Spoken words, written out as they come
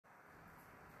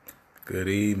Good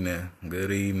evening,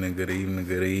 good evening, good evening,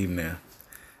 good evening.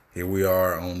 Here we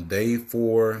are on day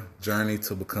 4, journey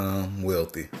to become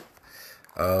wealthy.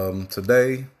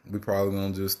 Today we probably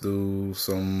gonna just do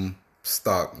some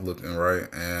stock looking,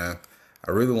 right? And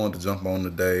I really wanted to jump on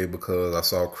today because I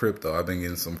saw crypto. I've been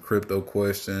getting some crypto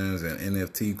questions and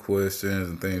NFT questions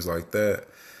and things like that.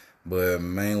 But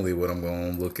mainly what I'm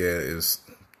gonna look at is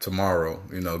tomorrow,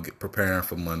 preparing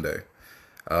for Monday.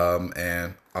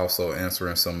 And also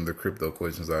answering some of the crypto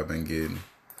questions I've been getting.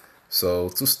 So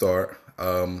to start,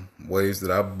 ways that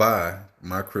I buy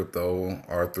my crypto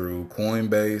are through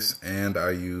Coinbase and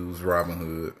I use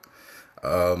Robinhood.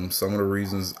 Some of the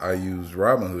reasons I use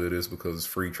Robinhood is because it's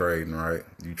free trading, right?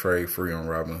 You trade free on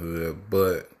Robinhood,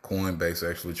 but Coinbase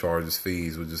actually charges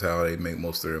fees, which is how they make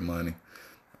most of their money.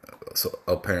 So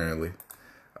apparently,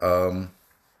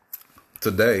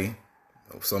 today,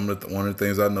 one of the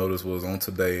things I noticed was on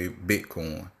today,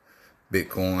 Bitcoin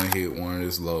hit one of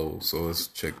its lows. So let's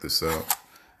check this out.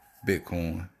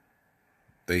 Bitcoin,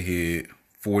 they hit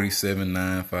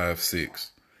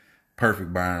 47,956.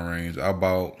 Perfect buying range. I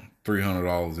bought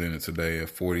 $300 in it today at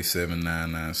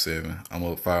 47,997. I'm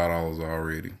up $5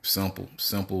 already.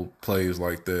 Simple plays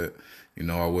like that,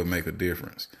 I would make a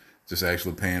difference. Just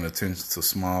actually paying attention to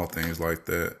small things like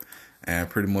that. And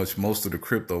pretty much most of the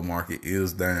crypto market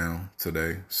is down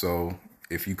today. So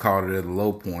if you caught it at a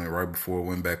low point right before it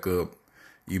went back up,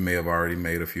 you may have already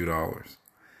made a few dollars.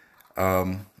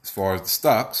 As far as the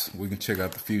stocks, we can check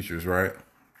out the futures, right?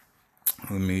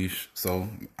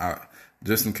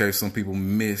 Just in case some people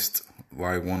missed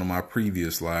like one of my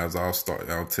previous lives, I'll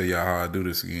tell y'all how I do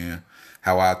this again,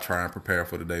 how I try and prepare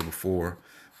for the day before.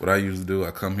 What I usually do, I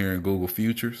come here and Google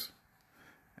futures,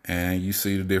 and you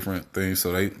see the different things.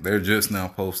 So they're just now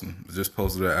posting. Just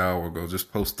posted an hour ago.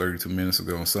 Just posted 32 minutes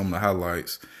ago. And some of the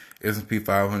highlights: S&P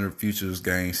 500 futures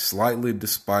gained slightly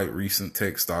despite recent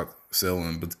tech stock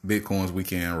selling, but Bitcoin's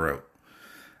weekend rout.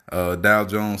 Dow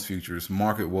Jones futures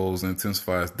market woes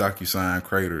intensifies DocuSign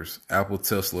craters. Apple,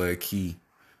 Tesla at key.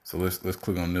 So let's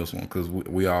click on this one because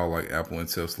we all like Apple and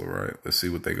Tesla, right? Let's see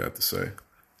what they got to say.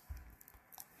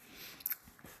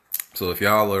 So if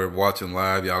y'all are watching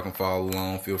live, y'all can follow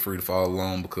along. Feel free to follow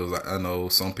along because I know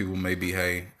some people may be,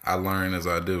 hey, I learn as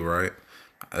I do, right?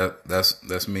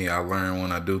 That's me. I learn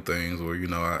when I do things, or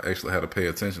I actually had to pay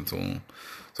attention to them.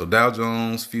 So Dow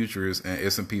Jones futures and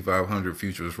S&P 500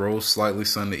 futures rose slightly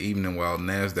Sunday evening, while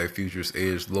Nasdaq futures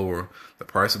edged lower. The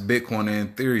price of Bitcoin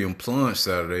and Ethereum plunged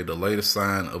Saturday, the latest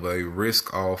sign of a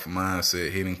risk-off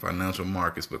mindset hitting financial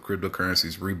markets, but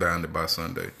cryptocurrencies rebounded by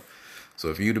Sunday. So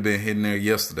if you'd have been hitting there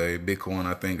yesterday, Bitcoin,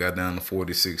 I think, got down to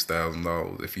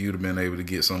 $46,000. If you'd have been able to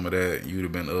get some of that, you'd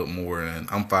have been up more. And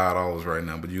I'm $5 right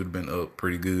now, but you'd have been up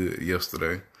pretty good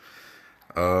yesterday.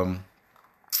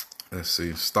 Let's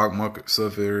see. Stock market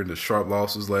suffered the sharp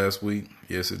losses last week.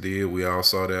 Yes, it did. We all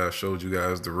saw that. I showed you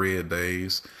guys the red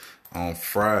days on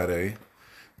Friday.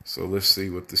 So let's see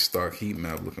what the stock heat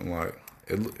map looking like.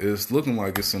 It's looking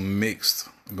like it's going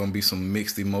to be some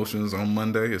mixed emotions on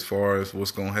Monday as far as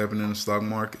what's going to happen in the stock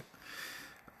market.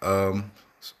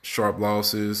 Sharp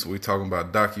losses. We talking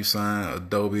about DocuSign,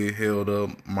 Adobe held up,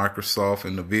 Microsoft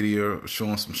and Nvidia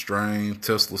showing some strain.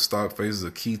 Tesla stock faces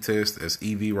a key test as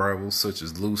EV rivals such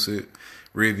as Lucid,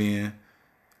 Rivian,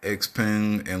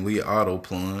 Xpeng, and Li Auto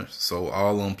plunged. So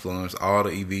all of them plunged, all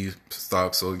the EV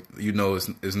stocks. So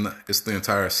it's the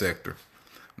entire sector.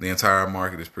 The entire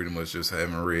market is pretty much just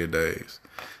having red days.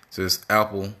 Just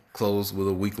Apple closed with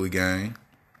a weekly gain.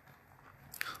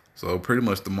 So pretty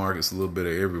much the market's a little bit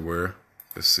of everywhere.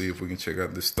 Let's see if we can check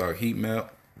out this stock heat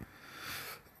map.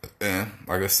 And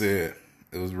like I said,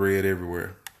 it was red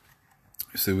everywhere.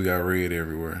 You see, we got red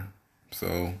everywhere.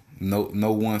 So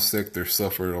no one sector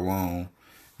suffered alone.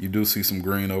 You do see some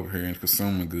green over here in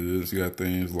consumer goods. You got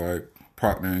things like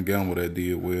Procter and Gamble that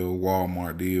did well.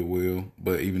 Walmart did well.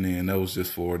 But even then, that was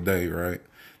just for a day, right?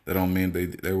 That don't mean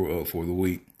they were up for the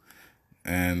week.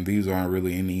 And these aren't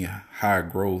really any high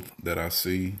growth that I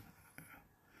see.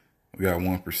 We got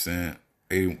 1%,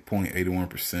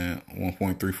 8.81%,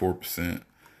 1.34%.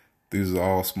 These are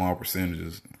all small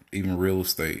percentages. Even real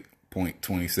estate,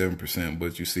 0.27%.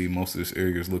 But you see most of this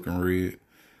area is looking red.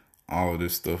 All of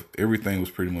this stuff, everything was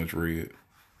pretty much red.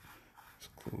 Let's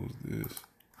close this.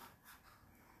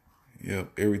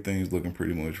 Yep, everything's looking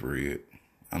pretty much red.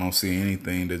 I don't see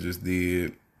anything that just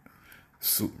did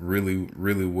really,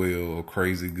 really well or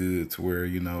crazy good to where,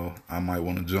 I might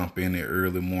want to jump in there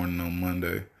early morning on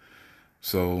Monday.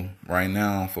 So right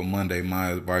now for Monday,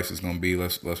 my advice is going to be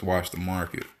let's watch the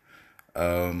market.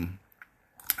 I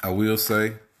will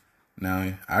say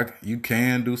now you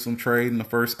can do some trade in the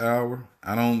first hour.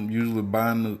 I don't usually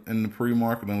buy in the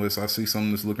pre-market unless I see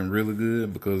something that's looking really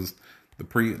good, because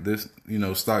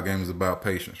stock game is about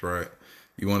patience, right?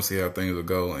 You want to see how things will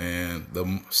go, and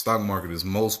the stock market is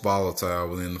most volatile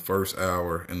within the first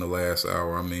hour and the last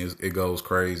hour. I mean, it goes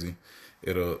crazy.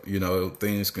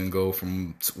 Things can go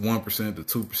from 1% to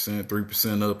 2%,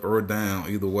 3% up or down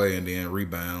either way, and then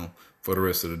rebound for the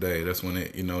rest of the day. That's when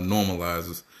it,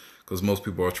 normalizes, because most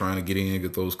people are trying to get in,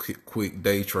 get those quick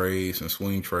day trades and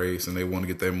swing trades, and they want to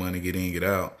get their money, get in, get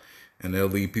out. And they'll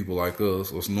leave people like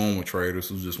us normal traders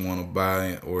who just want to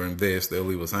buy or invest. They'll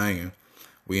leave us hanging.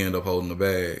 We end up holding the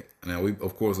bag. Now, we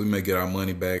may get our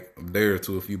money back a day or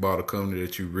two if you bought a company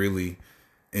that you really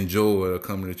enjoy, a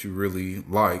company that you really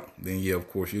like. Then, yeah, of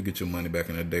course, you'll get your money back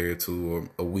in a day or two, or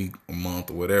a week, a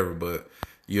month, or whatever. But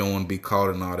you don't want to be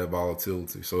caught in all that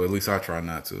volatility. So at least I try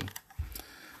not to.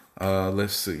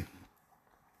 Let's see.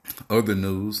 Other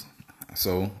news.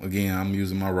 So, again, I'm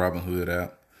using my Robinhood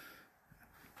app.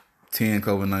 10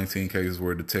 COVID-19 cases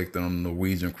were detected on the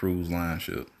Norwegian cruise line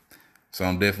ship. So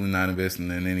I'm definitely not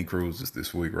investing in any cruises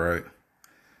this week, right?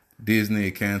 Disney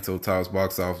and Kanto tops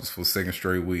box office for second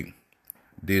straight week.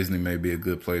 Disney may be a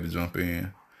good play to jump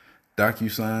in.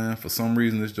 DocuSign, for some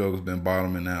reason, this joke has been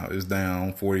bottoming out. It's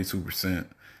down 42%. And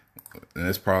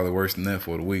that's probably worse than that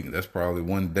for the week. That's probably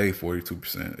one day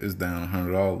 42%. It's down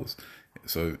 $100.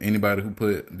 So anybody who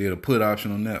did a put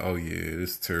option on that, oh yeah,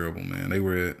 it's terrible, man. They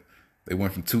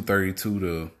went from 232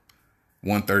 to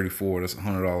 134. That's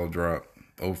 $100 drop,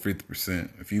 over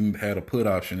 50%. If you had a put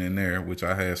option in there, which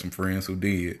I had some friends who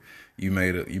did, you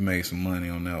made some money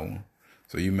on that one.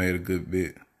 So you made a good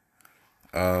bit.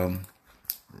 As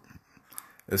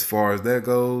far as that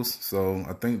goes, so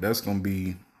I think that's gonna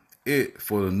be it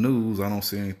for the news. I don't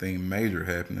see anything major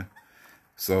happening.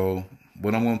 So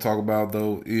what I'm gonna talk about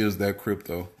though is that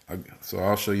crypto. So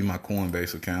I'll show you my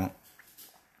Coinbase account,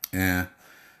 and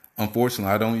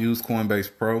unfortunately, I don't use Coinbase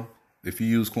Pro. If you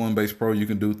use Coinbase Pro, you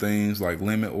can do things like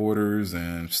limit orders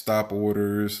and stop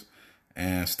orders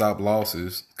and stop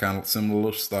losses, kind of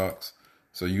similar to stocks.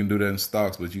 So you can do that in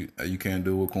stocks, but you can't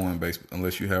do it with Coinbase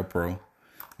unless you have Pro.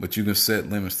 But you can set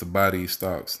limits to buy these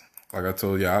stocks. Like I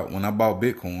told you, when I bought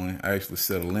Bitcoin, I actually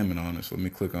set a limit on it. So let me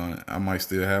click on it. I might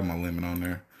still have my limit on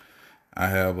there. I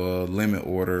have a limit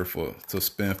order to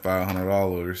spend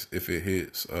 $500 if it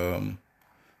hits.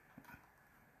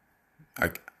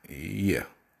 Yeah.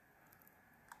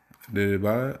 Did it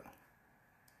buy it?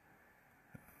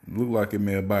 Look like it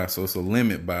may have bought. So it's a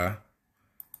limit buy.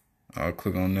 I'll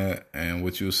click on that, and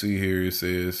what you'll see here, it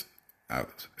says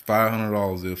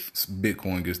 $500 if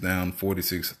Bitcoin gets down to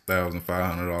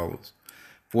 $46,500.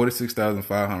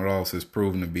 $46,500 has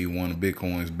proven to be one of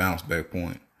Bitcoin's bounce back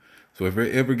point. So if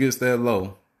it ever gets that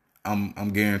low,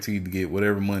 I'm guaranteed to get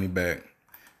whatever money back.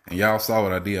 And y'all saw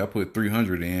what I did. I put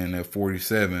 300 in at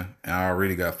 47, and I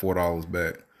already got $4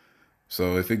 back.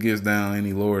 So if it gets down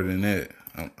any lower than that,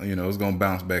 it's going to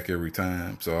bounce back every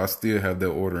time. So I still have that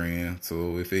order in.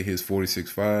 So if it hits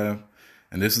 46.5,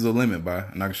 and this is a limit buy,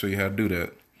 and I can show you how to do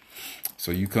that.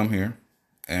 So you come here,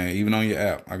 and even on your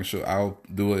app, I'll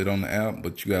do it on the app,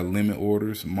 but you got limit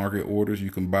orders, market orders.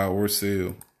 You can buy or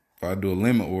sell. If I do a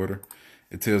limit order,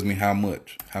 it tells me how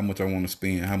much I want to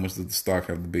spend, how much does the stock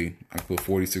have to be. I put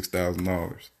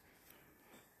 $46,000,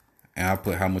 and I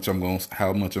put how much am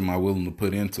I willing to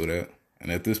put into that.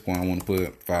 And at this point, I want to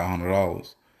put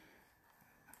 $500,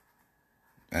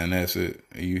 and that's it.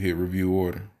 And you hit review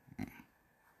order.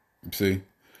 You see,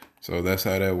 so that's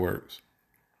how that works.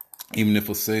 Even if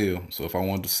a sale, so if I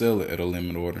want to sell it at a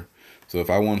limit order, so if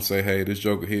I want to say, hey, this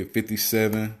joker hit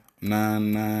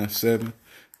 57,997,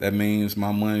 that means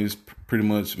my money's pretty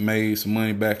much made some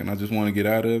money back, and I just want to get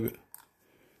out of it.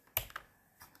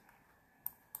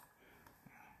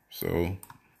 So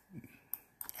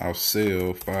I'll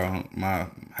sell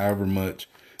however much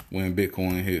when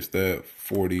Bitcoin hits that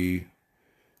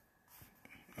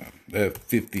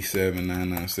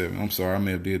 57,997. I'm sorry, I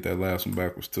may have did that last one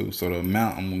backwards too. So the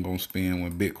amount I'm gonna spend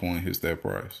when Bitcoin hits that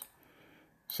price.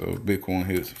 So if Bitcoin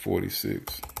hits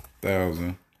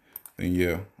 46,000, then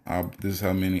yeah, this is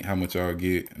how much I'll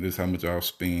get. This is how much I'll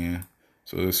spend.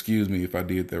 So excuse me if I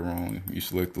did that wrong. You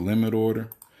select the limit order.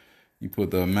 You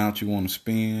put the amount you want to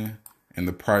spend and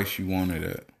the price you want it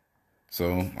at.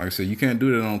 So like I said, you can't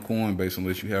do that on Coinbase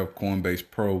unless you have Coinbase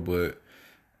Pro, but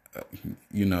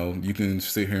you can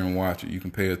sit here and watch it. You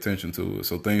can pay attention to it.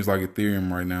 So things like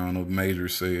Ethereum right now on a major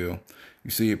sale,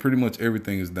 you see it, pretty much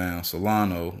everything is down.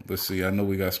 Solano, let's see, I know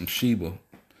we got some Shiba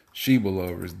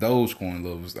lovers, Dogecoin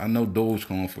lovers. I know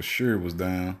Dogecoin for sure was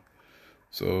down.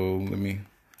 So let me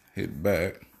hit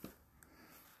back.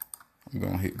 I'm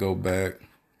gonna hit go back,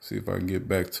 see if I can get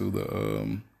back to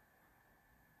the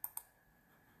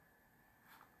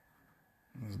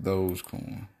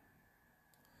Dogecoin?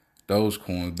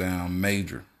 Dogecoin's down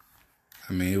major.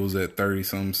 I mean, it was at 30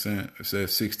 something cent. It's at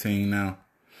 16 now.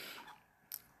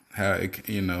 How it,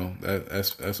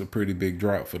 that's a pretty big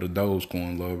drop for the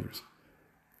Dogecoin lovers.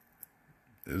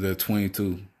 It's at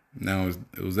 22. Now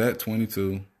it was at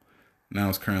 22. Now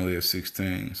it's currently at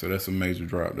 16. So that's a major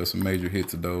drop. That's a major hit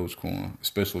to Dogecoin,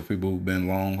 especially people who've been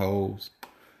long holds.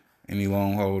 Any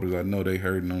long holders, I know they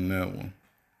hurting on that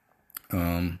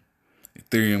one.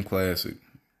 Ethereum Classic.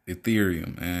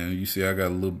 Ethereum. And you see I got a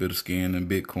little bit of skin in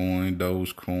Bitcoin,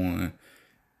 Dogecoin,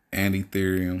 and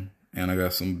Ethereum. And I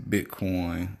got some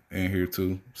Bitcoin in here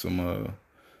too.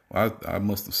 I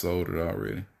must have sold it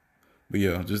already. But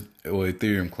yeah,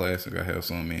 Ethereum Classic, I have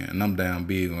some in. And I'm down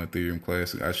big on Ethereum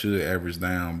Classic. I should average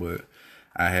down, but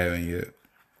I haven't yet.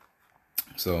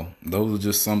 So those are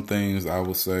just some things I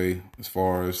would say as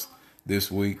far as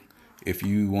this week. If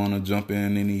you want to jump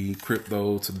in any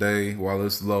crypto today while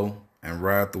it's low and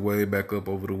ride the wave back up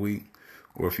over the week,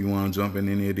 or if you want to jump in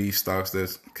any of these stocks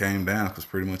that came down, because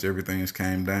pretty much everything's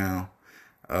came down.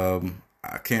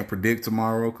 I can't predict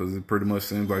tomorrow because it pretty much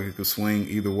seems like it could swing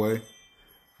either way.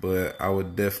 But I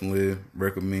would definitely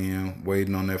recommend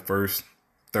waiting on that first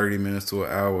 30 minutes to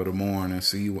an hour of the morning and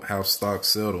see how stocks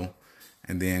settle,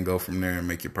 and then go from there and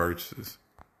make your purchases.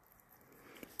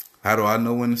 How do I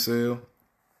know when to sell?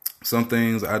 Some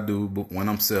things I do when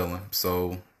I'm selling.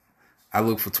 So I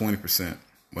look for 20%.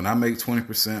 When I make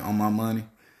 20% on my money,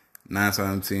 9 times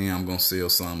out of 10, I'm going to sell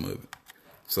some of it.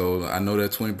 So I know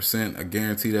that 20%, I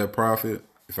guarantee that profit.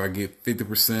 If I get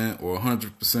 50% or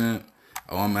 100%,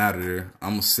 oh, I'm out of there.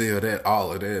 I'm going to sell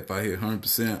all of that. If I hit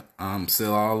 100%, I'm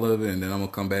sell all of it, and then I'm going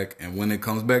to come back. And when it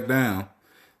comes back down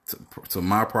to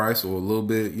my price or a little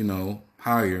bit,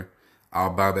 higher, I'll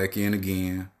buy back in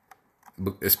again,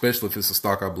 especially if it's a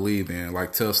stock I believe in,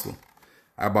 like Tesla.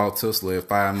 I bought Tesla at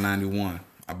 $5.91.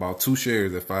 I bought 2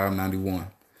 shares at $5.91.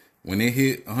 When it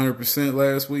hit 100%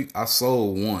 last week, I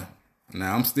sold one.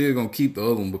 Now, I'm still going to keep the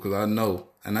other one because I know,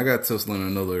 and I got Tesla in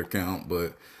another account,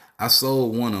 but I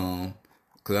sold one of them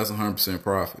because that's 100%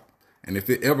 profit. And if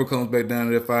it ever comes back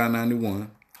down to that $5.91,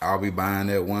 I'll be buying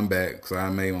that one back because I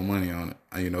made my money on it.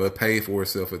 It paid for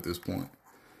itself at this point.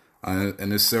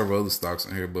 And there's several other stocks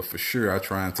in here, but for sure, I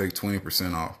try and take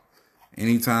 20% off.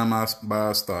 Anytime I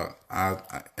buy a stock, I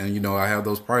have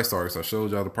those price targets. I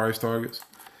showed y'all the price targets.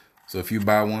 So if you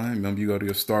buy one, remember you go to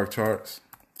your stock charts.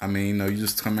 You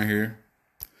just come in here,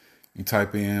 you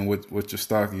type in what your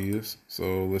stock is.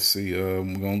 So let's see. We're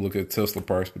going to look at Tesla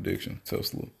price prediction.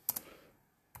 Tesla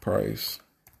price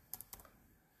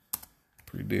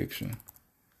prediction.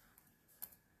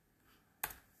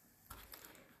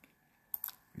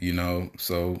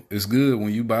 So it's good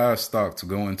when you buy a stock to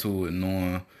go into it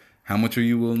knowing how much are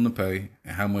you willing to pay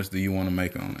and how much do you want to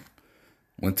make on it.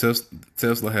 When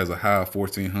Tesla has a high of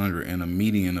 1,400 and a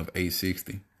median of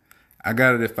 860, I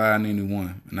got it at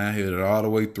 $591 and I hit it all the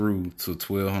way through to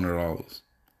 $1,200.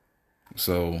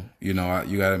 So, you got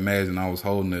to imagine I was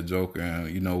holding that joker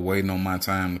and, waiting on my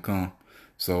time to come.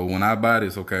 So when I buy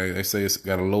this, okay, they say it's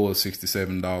got a low of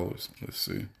 $67. Let's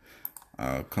see.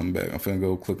 I'll come back. I'm finna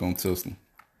go click on Tesla.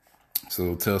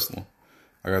 So Tesla,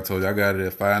 like I told you, I got it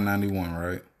at $591,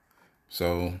 right?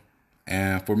 So,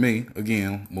 and for me,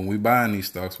 again, when we buying these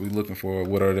stocks, we looking for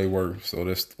what are they worth. So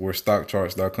we're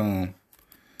stockcharts.com.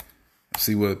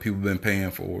 See what people been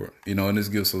paying for it. And this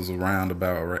gives us a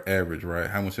roundabout average, right?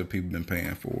 How much have people been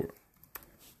paying for it?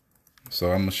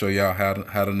 So I'm gonna show y'all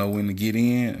how to know when to get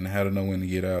in and how to know when to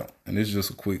get out. And this is just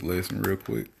a quick lesson, real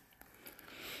quick.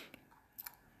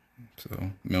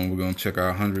 So then we're gonna check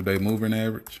our 100-day moving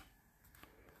average.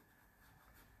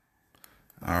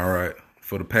 All right.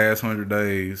 For the past 100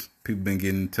 days, people been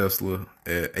getting Tesla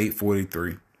at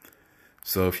 843.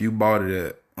 So if you bought it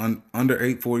at under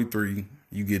 843,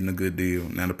 you getting a good deal.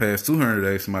 Now the past 200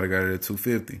 days, somebody got it at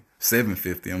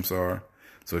 750. I'm sorry.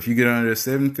 So if you get under at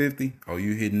 750, oh,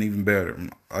 you hitting even better.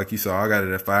 Like you saw, I got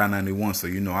it at 591. So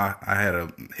I had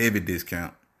a heavy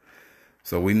discount.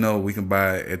 So we know we can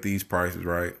buy it at these prices,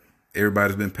 right?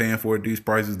 Everybody's been paying for it at these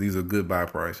prices. These are good buy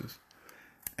prices.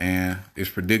 And it's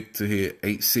predicted to hit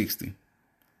 860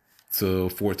 to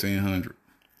 1,400.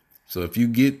 So if you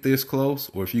get this close,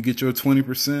 or if you get your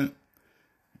 20%,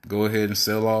 go ahead and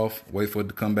sell off, wait for it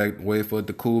to come back, wait for it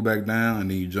to cool back down,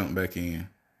 and then you jump back in.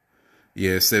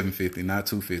 Yeah, 750, not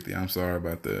 250. I'm sorry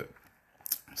about that.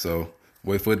 So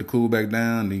wait for it to cool back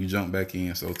down, then you jump back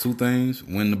in. So 2 things: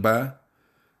 when to buy.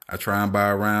 I try and buy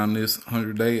around this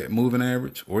 100-day moving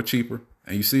average or cheaper.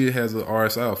 And you see it has an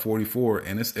RSI of 44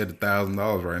 and it's at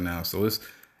 $1,000 right now. So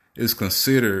it's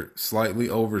considered slightly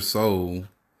oversold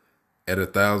at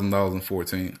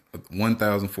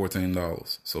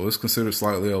 $1,014. So it's considered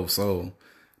slightly oversold.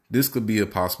 This could be a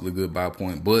possibly good buy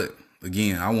point, but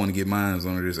again, I want to get mines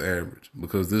under this average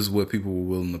because this is what people were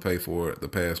willing to pay for it the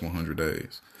past 100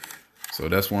 days. So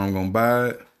that's where I'm going to buy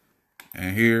it.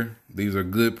 And here, these are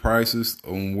good prices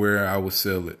on where I would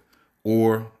sell it,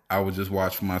 or I would just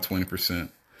watch for my 20%.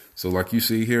 So like you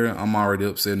see here, I'm already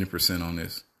up 70% on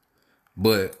this.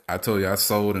 But I told you, I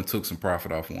sold and took some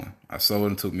profit off one. I sold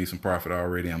and took me some profit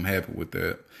already. I'm happy with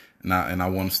that. And I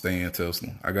want to stay in Tesla.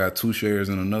 I got 2 shares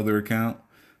in another account,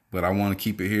 but I want to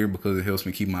keep it here because it helps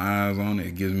me keep my eyes on it.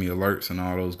 It gives me alerts and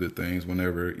all those good things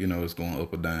whenever, it's going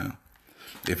up or down.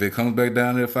 If it comes back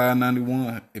down to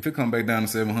 591, if it comes back down to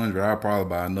 700, I'll probably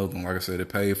buy another one. Like I said, it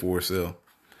paid for itself.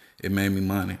 It made me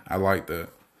money. I like that.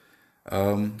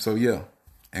 So yeah.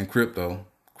 And crypto,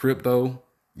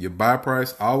 your buy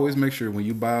price, always make sure when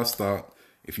you buy a stock,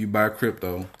 if you buy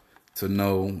crypto, to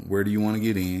know where do you want to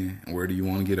get in and where do you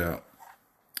want to get out.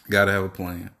 Got to have a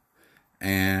plan.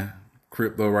 And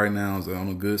crypto right now is on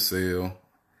a good sale,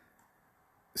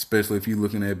 especially if you're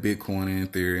looking at Bitcoin and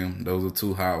Ethereum. Those are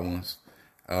 2 hot ones.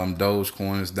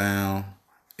 Dogecoin is down.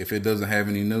 If it doesn't have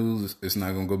any news, it's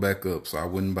not going to go back up, so I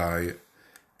wouldn't buy it.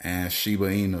 And Shiba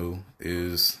Inu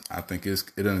I think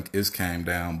it's came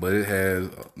down, but it has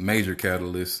major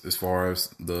catalysts as far as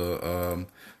the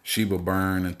Shiba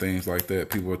burn and things like that.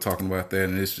 People are talking about that,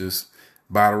 and it's just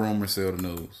buy the rumor, sell the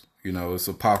news. It's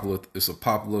a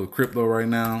popular crypto right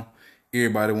now.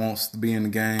 Everybody wants to be in the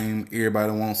game.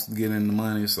 Everybody wants to get in the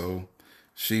money. So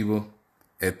Shiba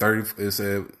at 30, it's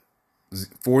at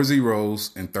 4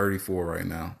 zeros and 34 right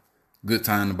now. Good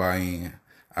time to buy in.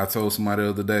 I told somebody the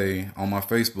other day on my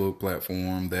Facebook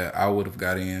platform that I would have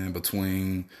got in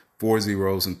between 4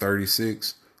 zeros and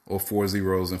 36 or 4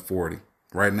 zeros and 40.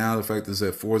 Right now, the fact is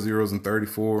at 4 zeros and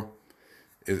 34,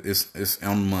 it's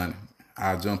on the money.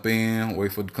 I'll jump in,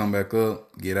 wait for it to come back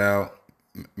up, get out,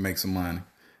 make some money.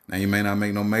 Now, you may not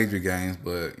make no major gains,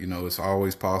 but, it's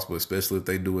always possible, especially if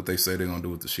they do what they say they're going to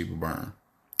do with the Shiba burn.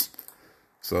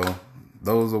 So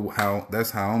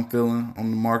that's how I'm feeling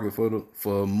on the market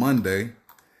for Monday.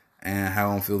 And how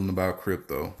I'm feeling about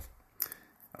crypto.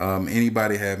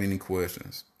 Anybody have any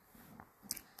questions?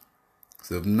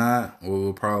 So if not, what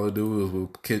we'll probably do is we'll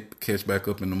catch back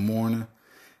up in the morning,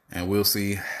 and we'll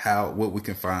see what we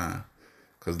can find.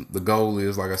 Because the goal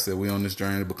is, like I said, we're on this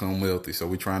journey to become wealthy. So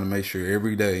we're trying to make sure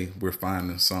every day we're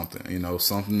finding something.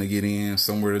 Something to get in,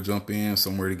 somewhere to jump in,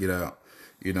 somewhere to get out.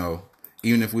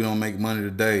 Even if we don't make money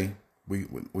today, we're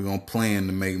gonna plan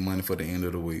to make money for the end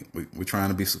of the week. We're trying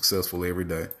to be successful every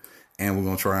day. And we're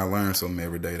going to try and learn something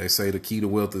every day. They say the key to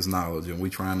wealth is knowledge. And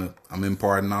I'm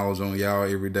imparting knowledge on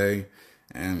y'all every day.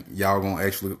 And y'all going to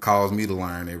actually cause me to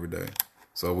learn every day.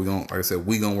 So like I said,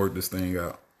 we're going to work this thing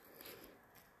out.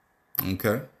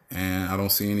 Okay. And I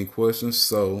don't see any questions.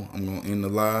 So I'm going to end the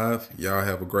live. Y'all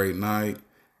have a great night.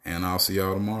 And I'll see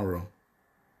y'all tomorrow.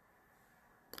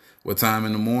 What time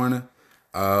in the morning?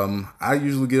 I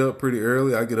usually get up pretty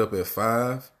early. I get up at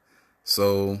 5.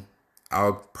 So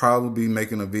I'll probably be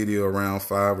making a video around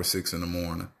 5 or 6 in the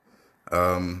morning.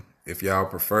 If y'all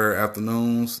prefer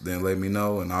afternoons, then let me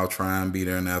know, and I'll try and be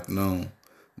there in the afternoon.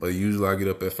 But usually I get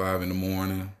up at 5 in the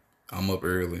morning. I'm up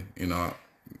early, got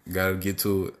to get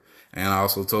to it. And I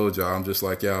also told y'all, I'm just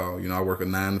like y'all. I work a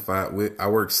 9 to 5. I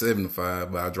work 7 to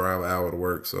 5, but I drive an hour to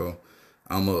work, so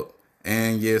I'm up.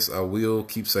 And yes, I will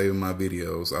keep saving my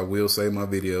videos. I will save my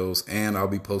videos, and I'll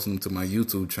be posting them to my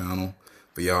YouTube channel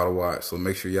for y'all to watch. So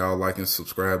make sure y'all like and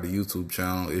subscribe to the YouTube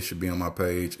channel. It should be on my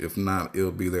page. If not, it'll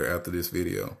be there after this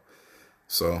video.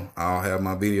 So I'll have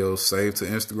my videos saved to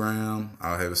Instagram.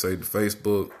 I'll have it saved to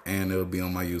Facebook, and it'll be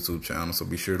on my YouTube channel. So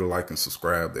be sure to like and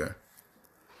subscribe there.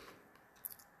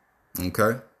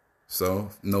 Okay. So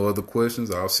no other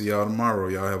questions. I'll see y'all tomorrow.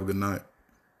 Y'all have a good night.